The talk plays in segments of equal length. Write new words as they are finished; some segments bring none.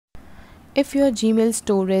If your Gmail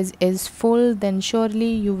storage is full, then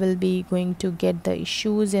surely you will be going to get the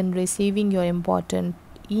issues in receiving your important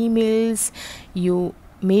emails. You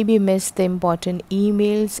maybe miss the important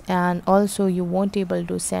emails, and also you won't able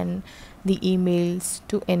to send the emails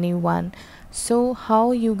to anyone. So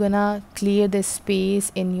how you gonna clear the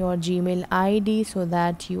space in your Gmail ID so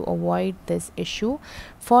that you avoid this issue?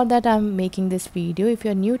 For that I'm making this video. If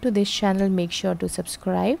you're new to this channel, make sure to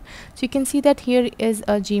subscribe. So you can see that here is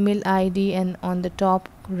a Gmail ID, and on the top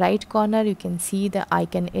right corner you can see the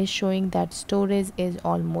icon is showing that storage is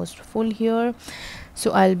almost full here.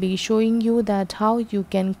 So I'll be showing you that how you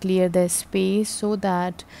can clear the space so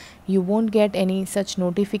that you won't get any such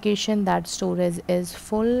notification that storage is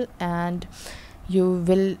full, and you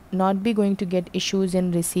will not be going to get issues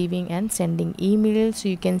in receiving and sending emails. So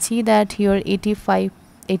you can see that here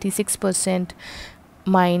 86%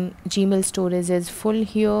 mine Gmail storage is full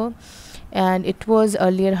here, and it was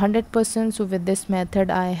earlier 100%. So with this method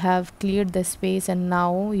I have cleared the space, and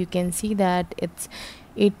now you can see that it's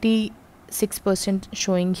 86%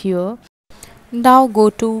 showing here. Now go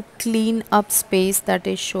to clean up space that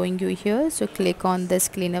is showing you here. So click on this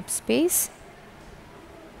clean up space.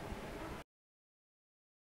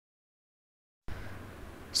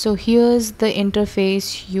 So here's the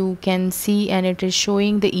interface you can see, and it is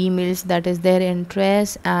showing the emails that is there in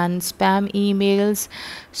trash and spam emails.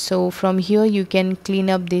 So from here you can clean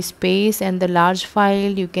up the space, and the large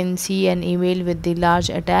file you can see an email with the large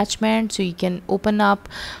attachment, so you can open up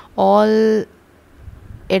all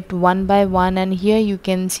it one by one. And here you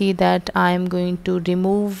can see that I am going to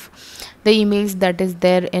remove the emails that is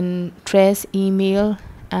there in trash email,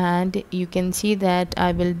 and you can see that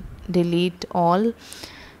I will delete all.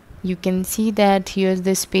 You can see that here's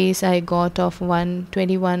the space I got of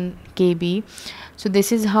 121 KB. So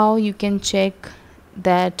this is how you can check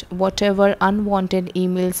that whatever unwanted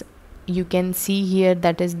emails you can see here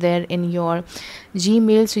that is there in your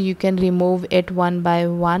Gmail, so you can remove it one by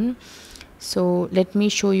one. So let me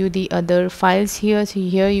show you the other files here. So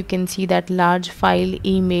here you can see that large file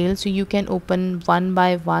email, so you can open one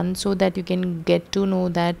by one so that you can get to know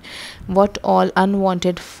that what all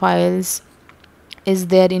unwanted files is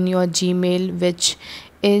there in your Gmail, which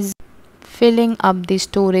is filling up the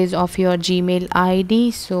storage of your Gmail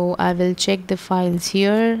ID. So I will check the files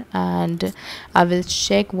here, and I will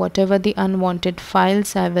check whatever the unwanted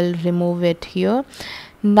files, I will remove it here.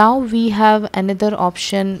 Now we have another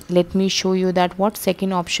option. Let me show you that what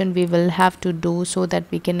second option we will have to do so that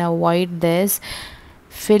we can avoid this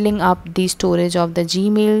filling up the storage of the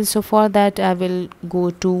Gmail. So for that I will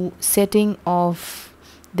go to setting of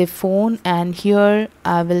the phone, and here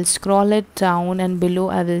I will scroll it down, and below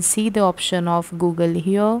I will see the option of Google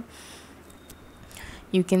here.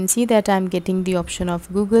 You can see that I'm getting the option of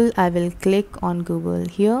Google. I will click on Google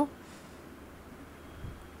here.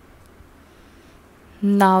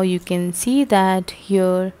 Now you can see that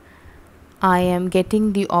here I am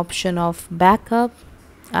getting the option of backup.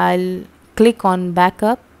 I'll click on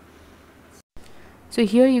backup. So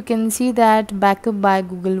here you can see that backup by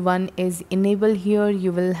Google One is enabled here.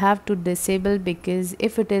 You will have to disable, because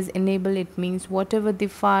if it is enabled, it means whatever the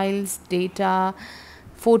files, data,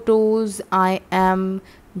 photos I am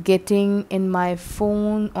getting in my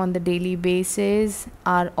phone on the daily basis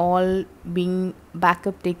are all being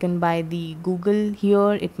backup taken by the Google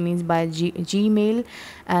here. It means by Gmail,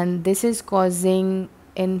 and this is causing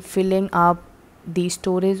in filling up the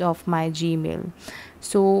storage of my Gmail.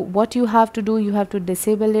 So what you have to do, you have to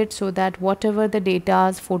disable it so that whatever the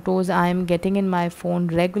data, photos I am getting in my phone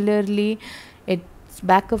regularly, its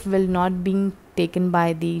backup will not be taken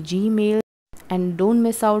by the Gmail. And don't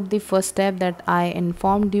miss out the first step that I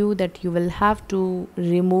informed you, that you will have to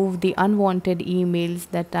remove the unwanted emails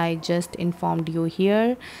that I just informed you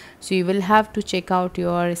here. So you will have to check out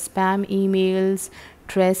your spam emails,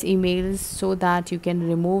 trash emails, so that you can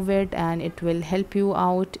remove it, and it will help you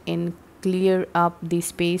out in clear up the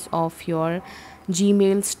space of your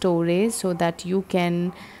Gmail storage so that you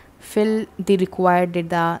can fill the required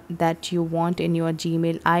data that you want in your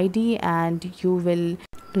Gmail ID, and you will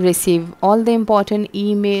receive all the important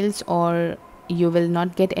emails, or you will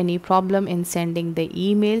not get any problem in sending the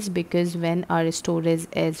emails, because when our storage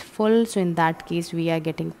is full, so in that case we are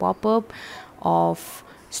getting pop-up of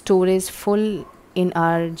storage full in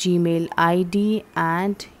our Gmail ID,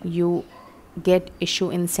 and you get issue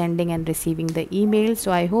in sending and receiving the email.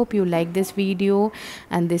 So I hope you like this video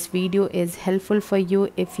and this video is helpful for you.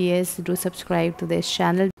 If yes, do subscribe to this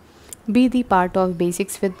channel. Be the part of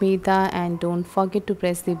Basics with Meeta, and don't forget to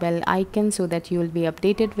press the bell icon so that you will be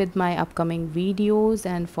updated with my upcoming videos,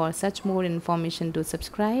 and for such more information to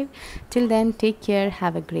subscribe. Till then, take care,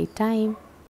 have a great time.